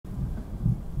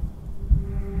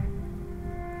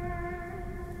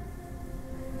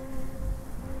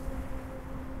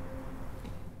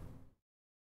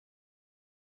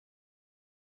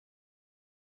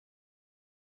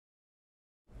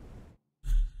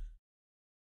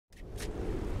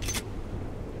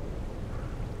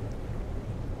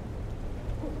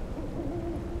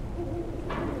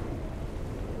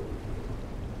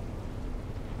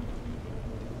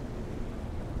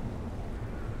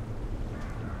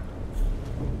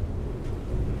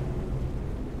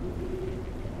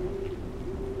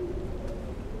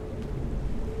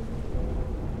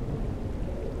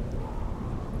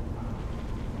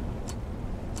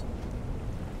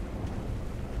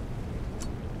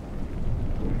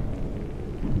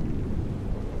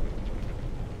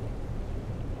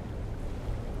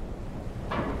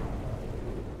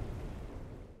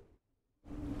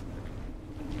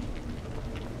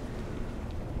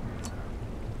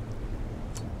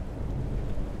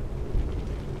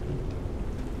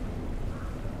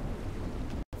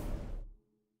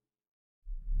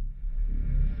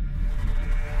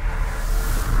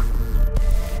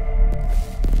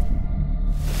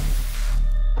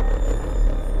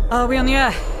Are we on the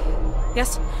air?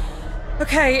 Yes?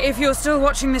 Okay, if you're still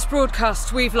watching this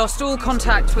broadcast, we've lost all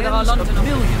contact with our London...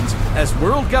 millions as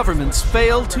world governments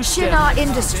fail to stem... Shinar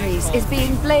Industries is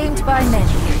being blamed by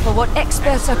many for what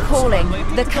experts are calling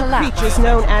the collapse. Creatures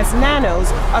known as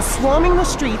nanos are swarming the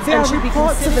streets and should be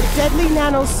reports of a deadly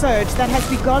nano surge that has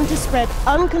begun to spread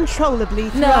uncontrollably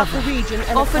throughout the region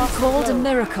and often called a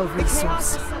miracle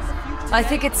resource. I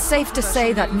think it's safe to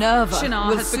say that Nerva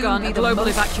Shinar has begun a global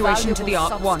evacuation to the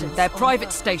Ark-1, their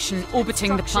private station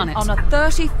orbiting the planet. On a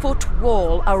 30-foot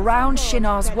wall around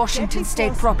Shinar's Washington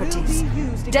State properties,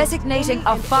 designating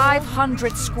a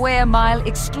 500-square-mile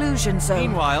exclusion zone.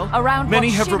 Meanwhile, around many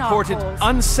have reported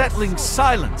unsettling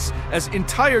silence as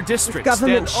entire districts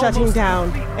government shutting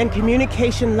down and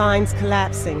communication lines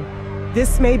collapsing.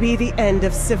 This may be the end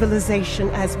of civilization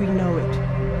as we know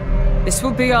it. This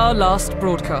will be our last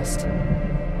broadcast.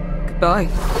 Goodbye,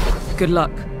 good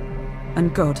luck,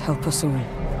 and God help us all.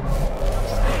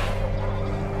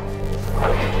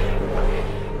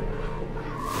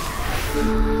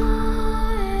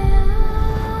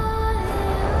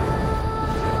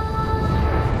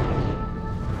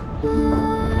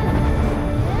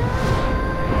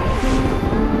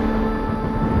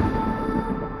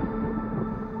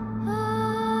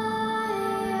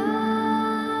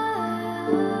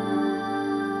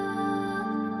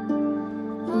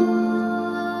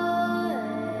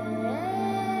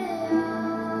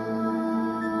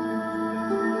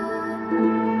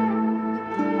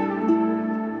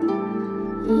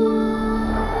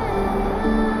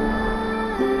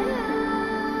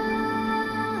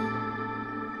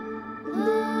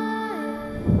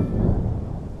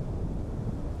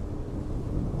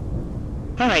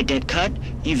 Alright, Dead Cut.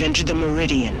 You've entered the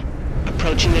Meridian.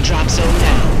 Approaching the drop zone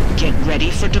now. Get ready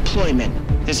for deployment.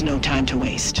 There's no time to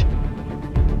waste.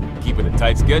 Keeping a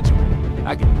tight schedule.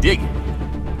 I can dig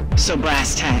it. So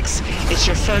brass tacks, it's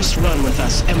your first run with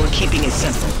us, and we're keeping it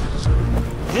simple.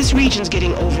 This region's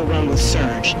getting overrun with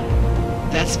surge.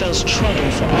 That spells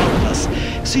trouble for all of us,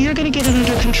 so you're gonna get it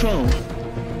under control.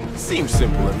 Seems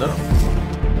simple enough.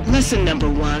 Lesson number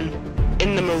 1.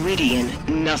 In the Meridian,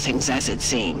 nothing's as it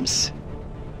seems.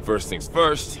 First things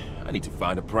first, I need to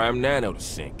find a prime nano to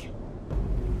sink.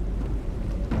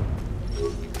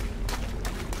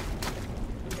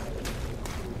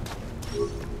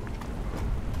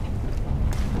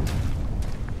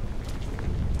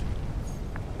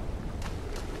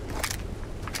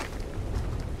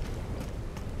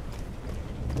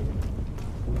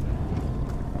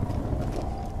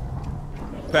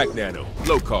 Pack nano,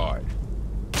 low card.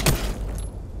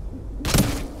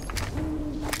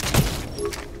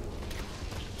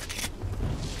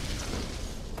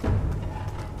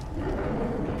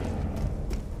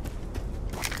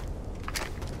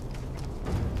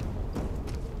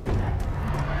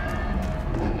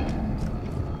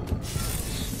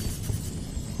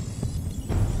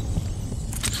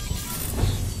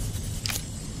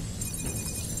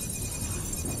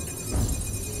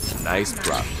 Nice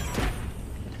prop.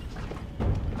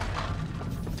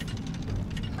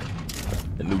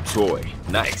 A new toy.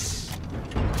 Nice.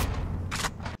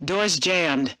 Door's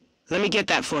jammed. Let me get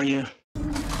that for you.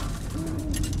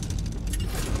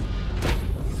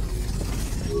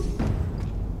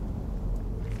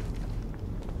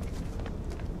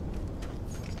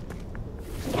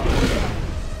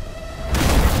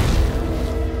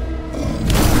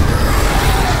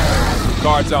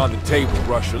 Cards on the table,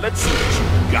 Rusher. Let's see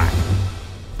what you got.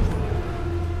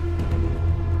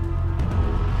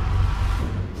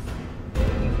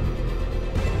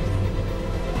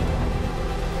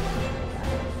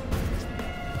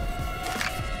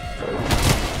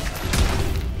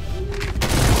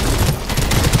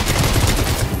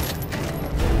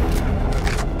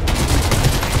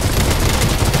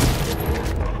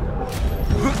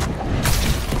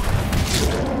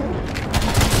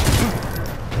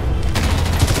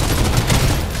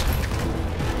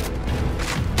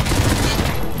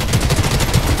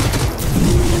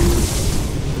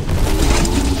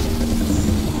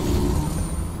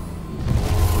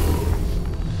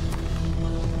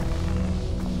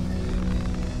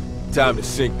 Time to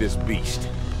sink this beast.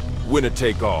 Winner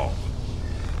take all.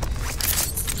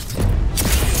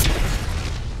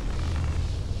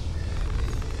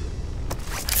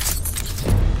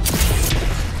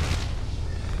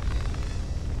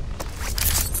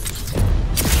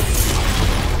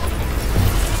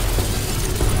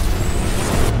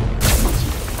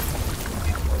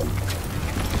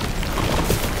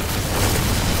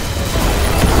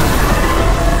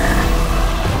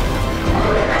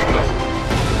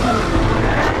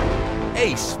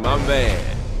 Ace, my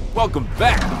man. Welcome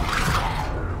back.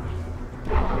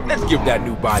 Let's Let's give that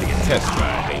new body a test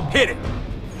ride, babe. Hit it!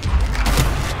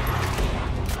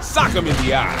 Sock him in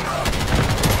the eye.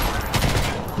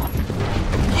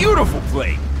 Beautiful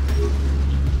play.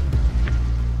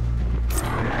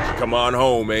 Come on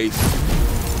home, Ace.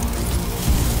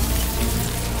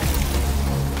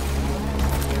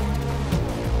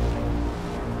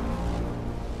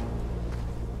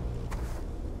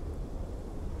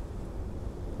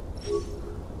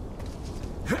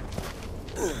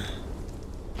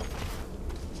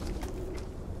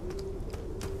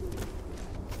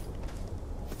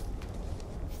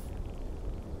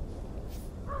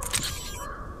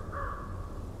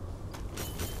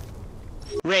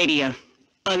 Radia.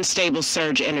 Unstable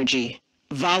surge energy.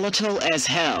 Volatile as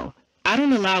hell. I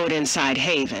don't allow it inside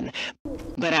Haven.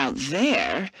 But out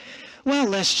there, well,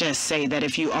 let's just say that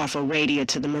if you offer Radia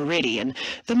to the Meridian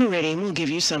will give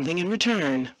you something in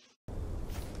return.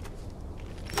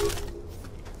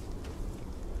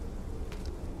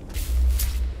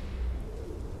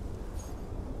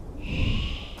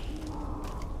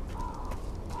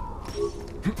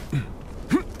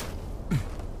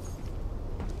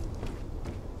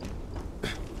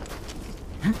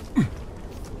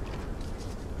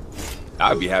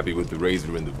 I'd be happy with the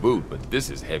razor in the boot, but this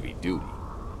is heavy duty.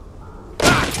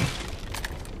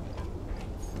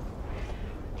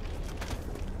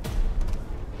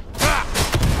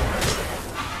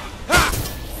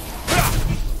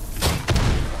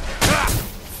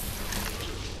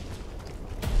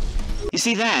 You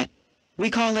see that? We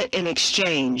call it an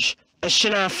exchange. A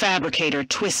Shinar fabricator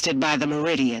twisted by the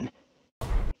Meridian.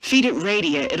 Feed it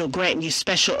Radia, it'll grant you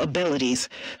special abilities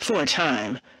for a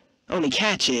time. Only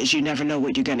catch is, you never know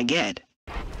what you're gonna get.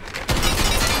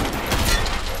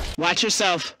 Watch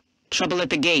yourself. Trouble at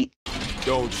the gate.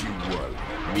 Don't you worry.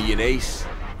 Me and Ace,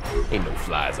 ain't no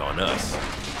flies on us.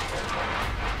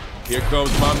 Here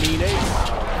comes my mean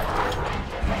Ace.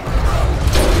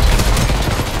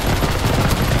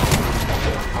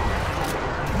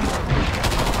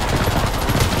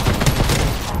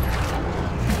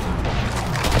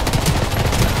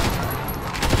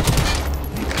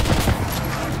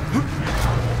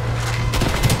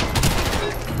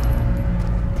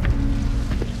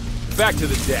 Back to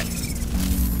the deck.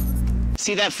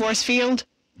 See that force field?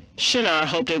 Shinar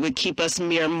hoped it would keep us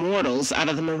mere mortals out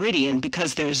of the Meridian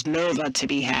because there's Nova to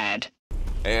be had.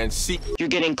 And see... You're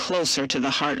getting closer to the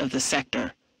heart of the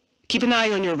sector. Keep an eye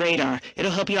on your radar.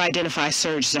 It'll help you identify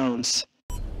surge zones.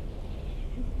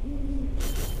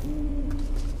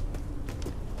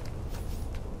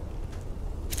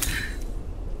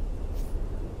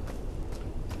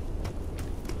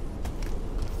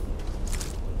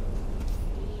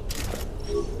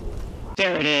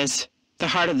 There it is. The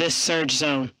heart of this surge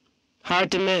zone.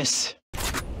 Hard to miss.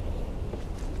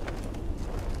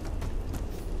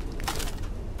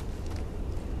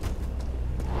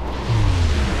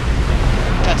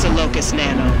 That's a Locust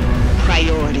Nano.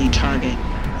 Priority target.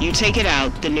 You take it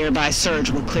out, the nearby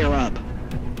surge will clear up.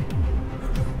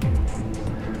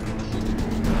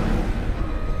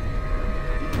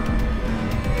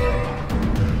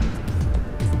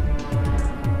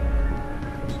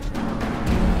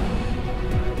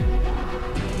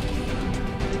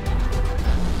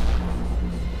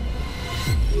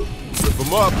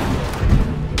 Him up.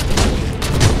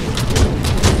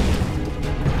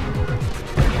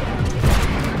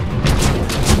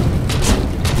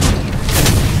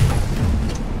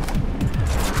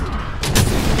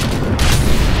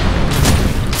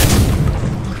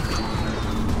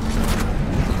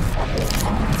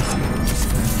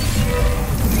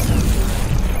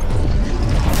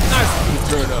 Nice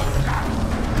turn up.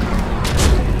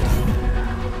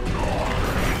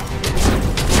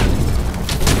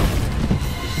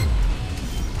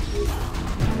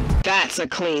 That's a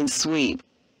clean sweep.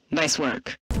 Nice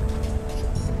work.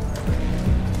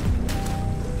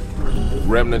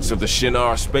 Remnants of the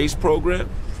Shinar space program?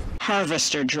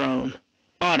 Harvester drone.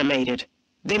 Automated.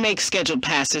 They make scheduled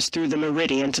passes through the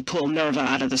Meridian to pull Nerva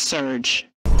out of the surge.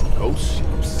 Ghost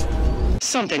ships.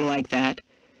 Something like that.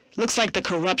 Looks like the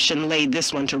corruption laid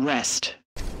this one to rest.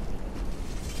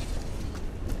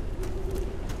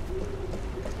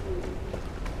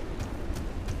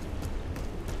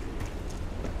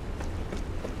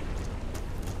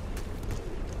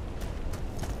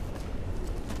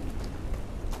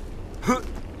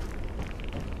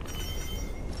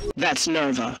 That's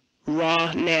Nerva.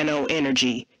 Raw nano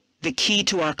energy. The key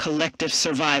to our collective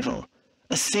survival.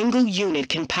 A single unit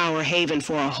can power Haven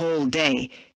for a whole day.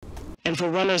 And for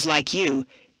runners like you,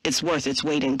 it's worth its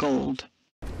weight in gold.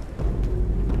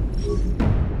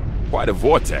 Quite a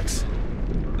vortex.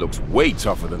 Looks way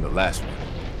tougher than the last one.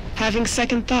 Having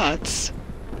second thoughts?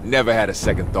 Never had a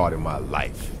second thought in my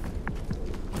life.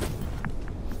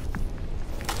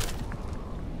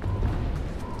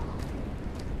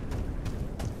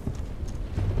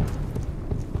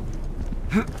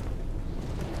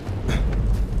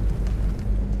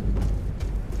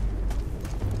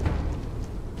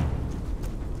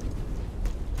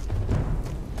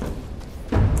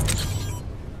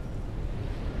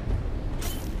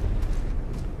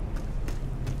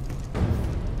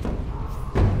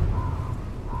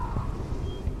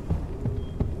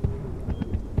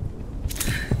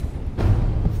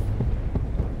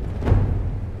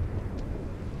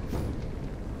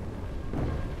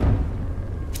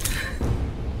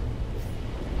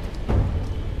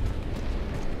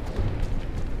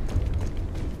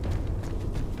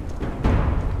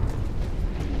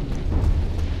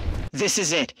 This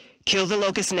is it. Kill the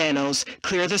Locust Nanos,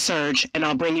 clear the surge, and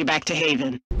I'll bring you back to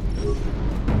Haven.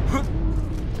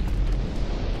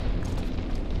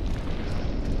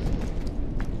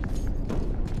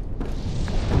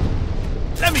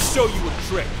 Let me show you a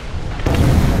trick.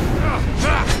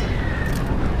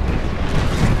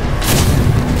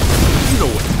 You know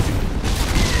what to do.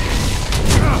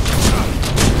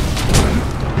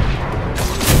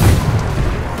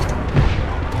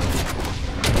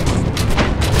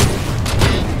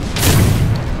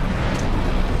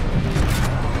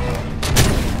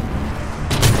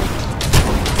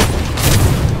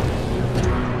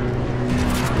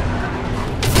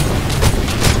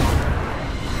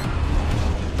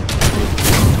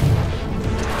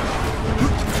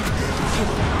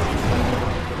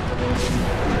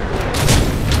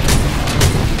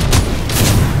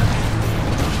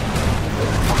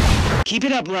 Keep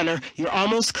it up, runner. You're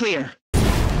almost clear.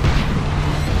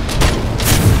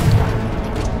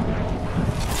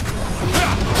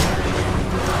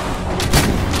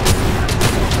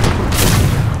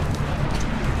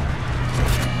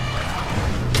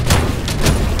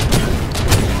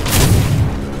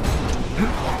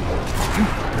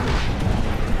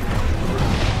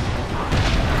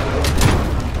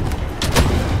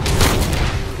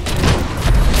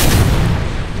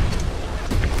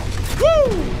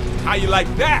 How you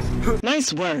like that?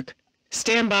 Nice work.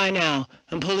 Stand by now.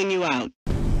 I'm pulling you out.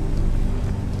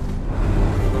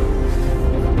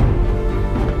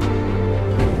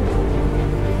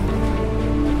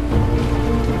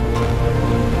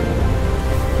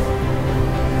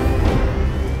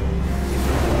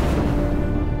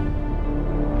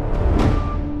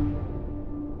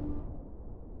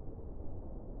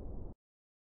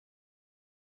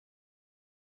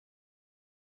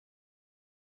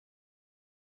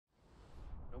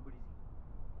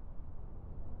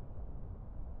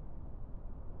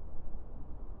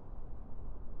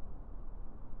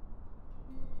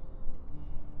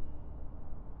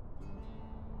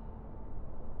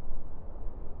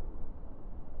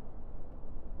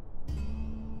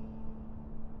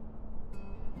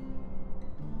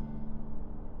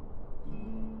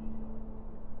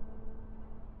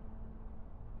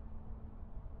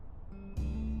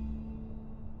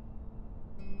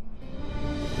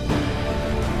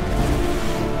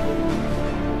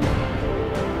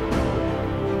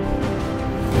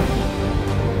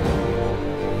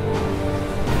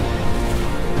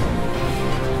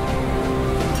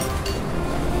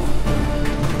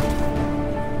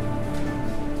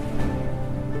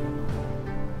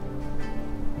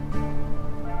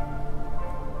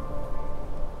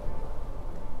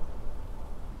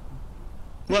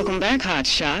 Welcome back,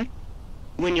 Hotshot.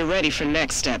 When you're ready for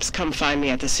next steps, come find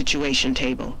me at the situation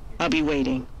table. I'll be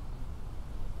waiting.